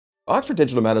Ochsner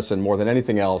Digital Medicine, more than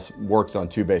anything else, works on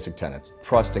two basic tenets: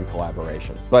 trust and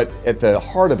collaboration. But at the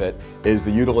heart of it is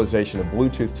the utilization of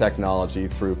Bluetooth technology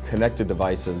through connected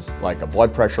devices like a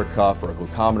blood pressure cuff or a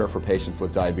glucometer for patients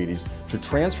with diabetes to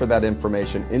transfer that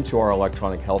information into our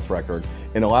electronic health record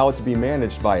and allow it to be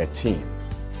managed by a team.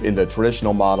 In the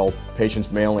traditional model,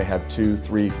 patients may only have 2,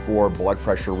 3, 4 blood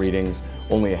pressure readings,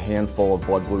 only a handful of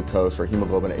blood glucose or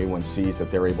hemoglobin A1Cs that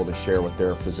they're able to share with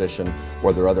their physician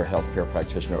or their other healthcare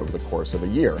practitioner over the course of a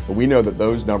year. But we know that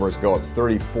those numbers go up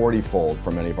 30, 40-fold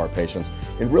for many of our patients,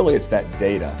 and really it's that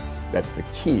data that's the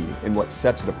key in what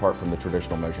sets it apart from the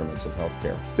traditional measurements of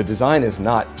healthcare. The design is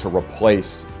not to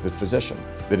replace the physician.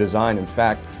 The design, in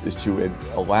fact, is to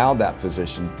allow that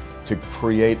physician to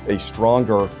create a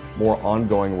stronger, more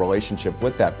ongoing relationship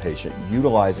with that patient,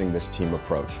 utilizing this team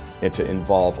approach, and to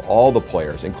involve all the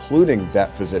players, including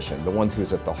that physician, the one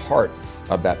who's at the heart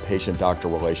of that patient-doctor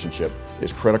relationship,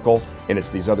 is critical, and it's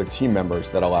these other team members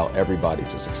that allow everybody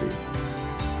to succeed.